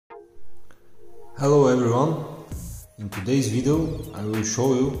Hello everyone, in today's video I will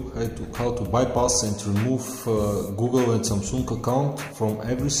show you how to bypass and remove Google and Samsung account from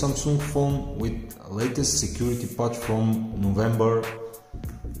every Samsung phone with latest security patch from November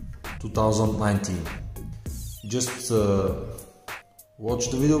 2019. Just watch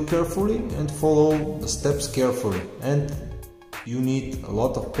the video carefully and follow the steps carefully, and you need a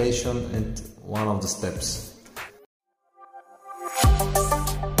lot of patience and one of the steps.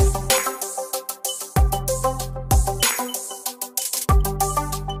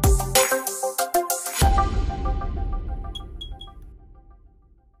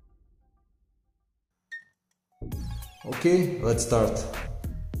 Okay, let's start.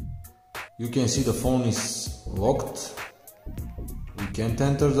 You can see the phone is locked. We can't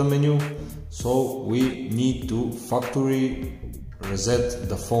enter the menu, so we need to factory reset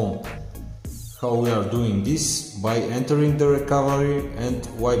the phone. How we are doing this? By entering the recovery and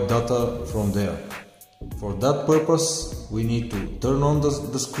wipe data from there. For that purpose, we need to turn on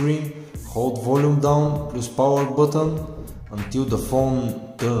the screen, hold volume down plus power button until the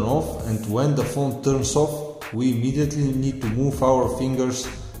phone turns off, and when the phone turns off, we immediately need to move our fingers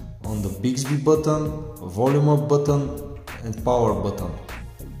on the Bixby button, volume up button and power button.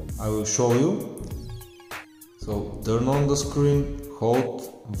 I will show you. So turn on the screen,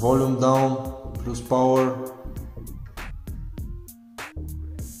 hold volume down plus power.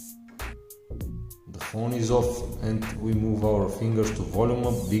 The phone is off and we move our fingers to volume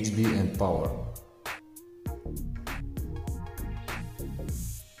up, Bixby and power.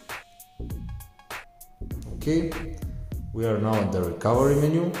 Okay, we are now at the recovery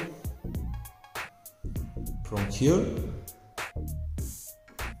menu. From here,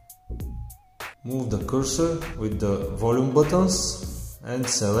 move the cursor with the volume buttons and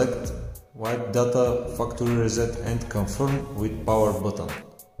select wipe data, factory reset and confirm with power button.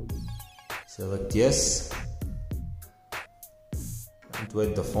 Select yes and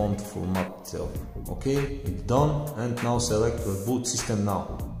wait the phone to format itself. Okay, it's done, and now select reboot system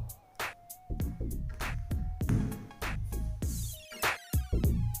now.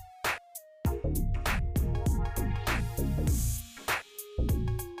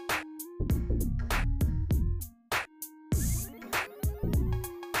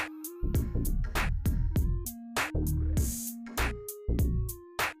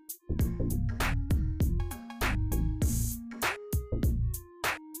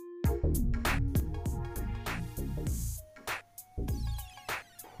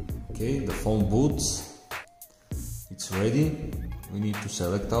 Okay, the phone boots, it's ready. We need to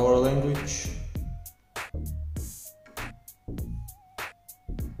select our language.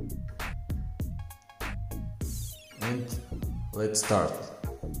 And let's start.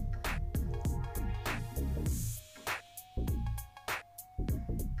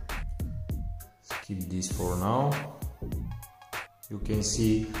 Skip this for now. You can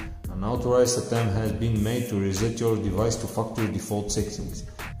see an authorized attempt has been made to reset your device to factory default settings.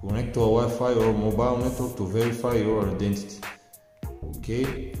 Connect to a Wi-Fi or mobile network to verify your identity.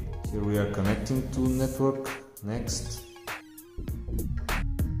 Okay, here we are connecting to network. Next.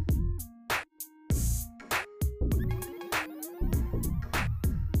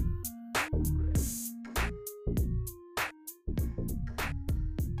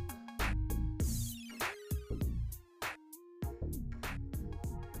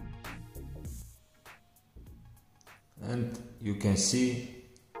 And you can see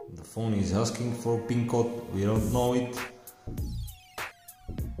the phone is asking for PIN code, we don't know it.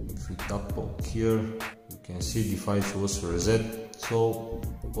 If we tap here, you can see device was reset. So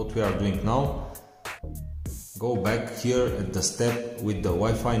what we are doing now, go back here at the step with the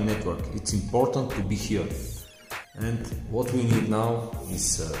Wi-Fi network. It's important to be here. And what we need now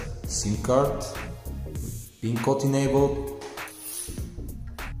is a SIM card, PIN code enabled.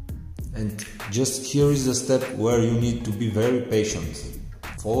 And just here is the step where you need to be very patient.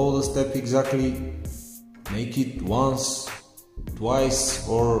 Follow the step exactly, make it once, twice,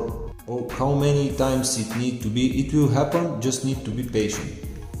 or how many times it needs to be. It will happen, just need to be patient.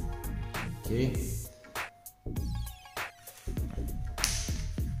 Okay.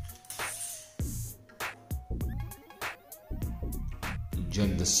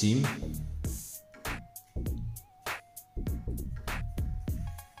 Eject the SIM.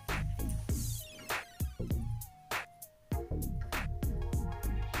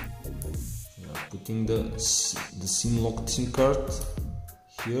 Putting the SIM locked SIM card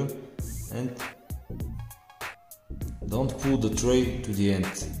here, and don't pull the tray to the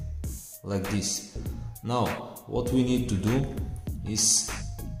end like this. Now what we need to do is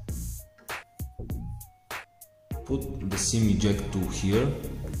put the SIM eject tool here.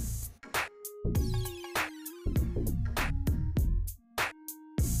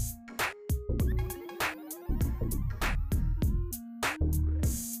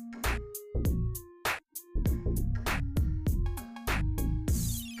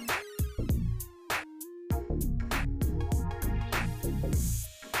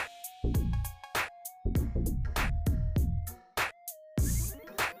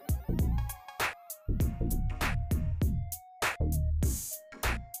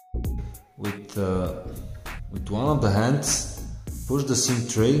 with one of the hands, push the SIM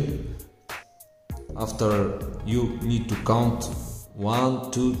tray. After, you need to count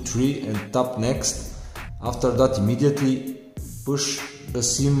 1, 2, 3 and tap next. After that, immediately push the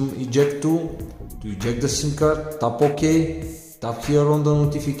SIM eject tool to eject the SIM card, tap OK, tap here on the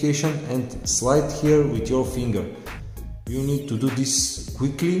notification and slide here with your finger. You need to do this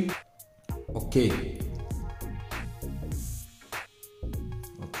quickly. Okay.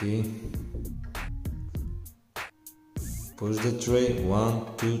 Push the tray, 1,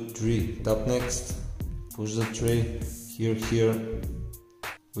 2, 3, tap next, push the tray, here,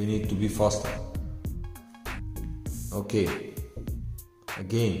 we need to be faster. Okay,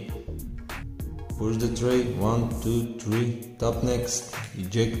 again, push the tray, 1, 2, 3, tap next,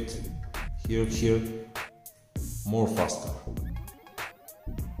 eject, here, more faster.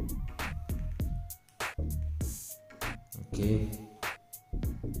 Okay,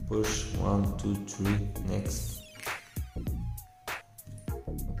 push 1, 2, 3, next.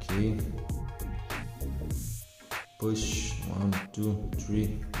 Okay, push 1, 2,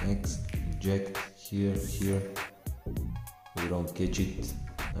 3, next, eject, here, we don't catch it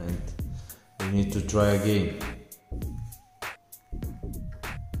and we need to try again.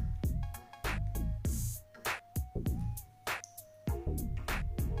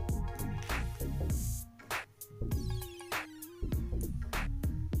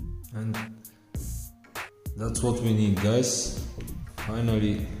 And that's what we need, guys.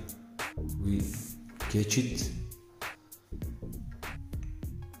 Finally we catch it.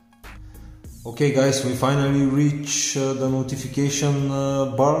 Okay guys, we finally reach the notification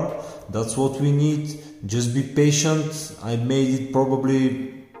bar. That's what we need. Just be patient. I made it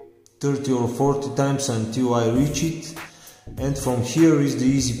probably 30 or 40 times until I reach it. And from here is the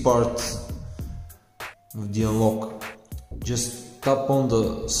easy part of the unlock. Just tap on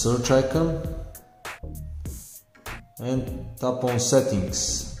the search icon and tap on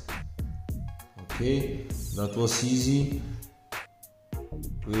settings. Okay, that was easy.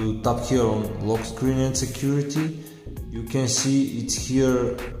 We will tap here on lock screen and security. You can see it's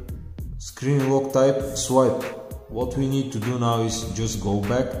here, screen lock type, swipe. What we need to do now is just go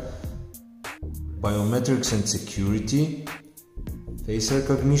back, biometrics and security, face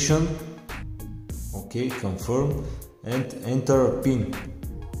recognition, okay, confirm, and enter a PIN,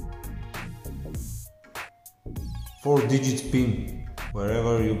 4-digit PIN,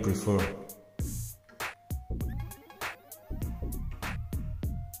 wherever you prefer.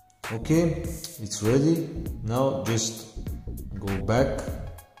 Okay, it's ready. Now just go back.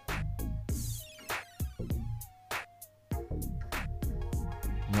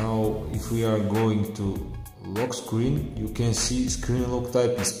 Now if we are going to lock screen, you can see screen lock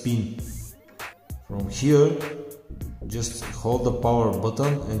type is PIN. From here, just hold the power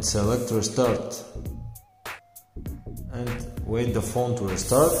button and select restart. And wait the phone to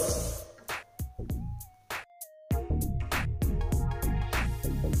restart.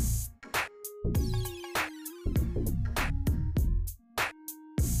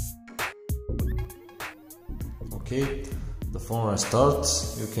 Okay, the phone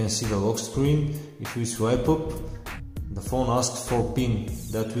restarts. You can see the lock screen. If we swipe up, the phone asks for PIN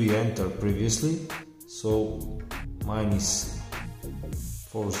that we entered previously. So mine is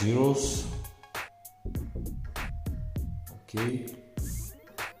 4 zeros. Okay.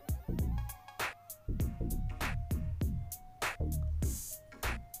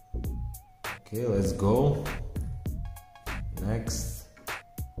 Okay, let's go. Next.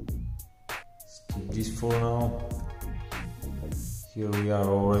 Skip this for now. Here we are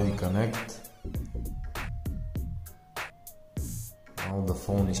already connected. Now the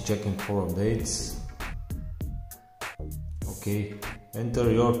phone is checking for updates. Okay, enter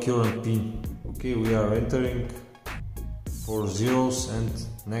your current PIN. Okay, we are entering 4 zeros and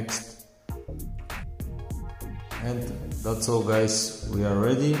next. And that's all, guys, we are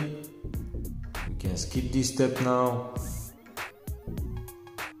ready. We can skip this step now.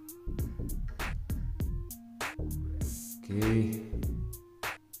 Okay,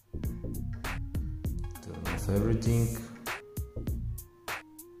 turn off everything.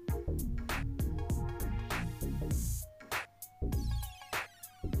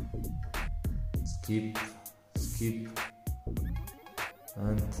 Skip,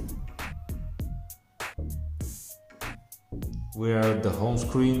 and we are at the home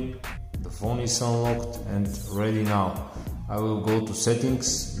screen. The phone is unlocked and ready now. I will go to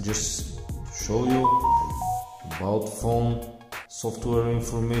settings just to show you about phone, software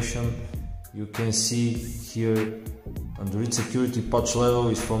information. You can see here Android security patch level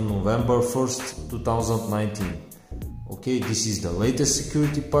is from November 1st, 2019. Okay, this is the latest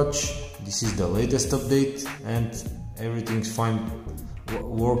security patch. this is the latest update and everything's fine.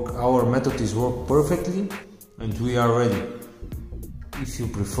 Our method is work perfectly and we are ready. If you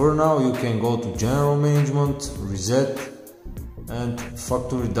prefer now, you can go to general management, reset and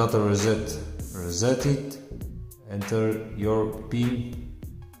factory data reset. Reset it, enter your PIN,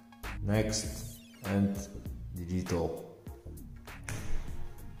 next and delete all.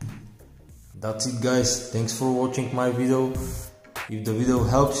 That's it guys, thanks for watching my video. If the video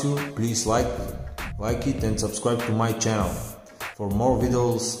helps you, please like it and subscribe to my channel for more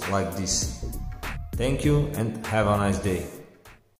videos like this. Thank you and have a nice day.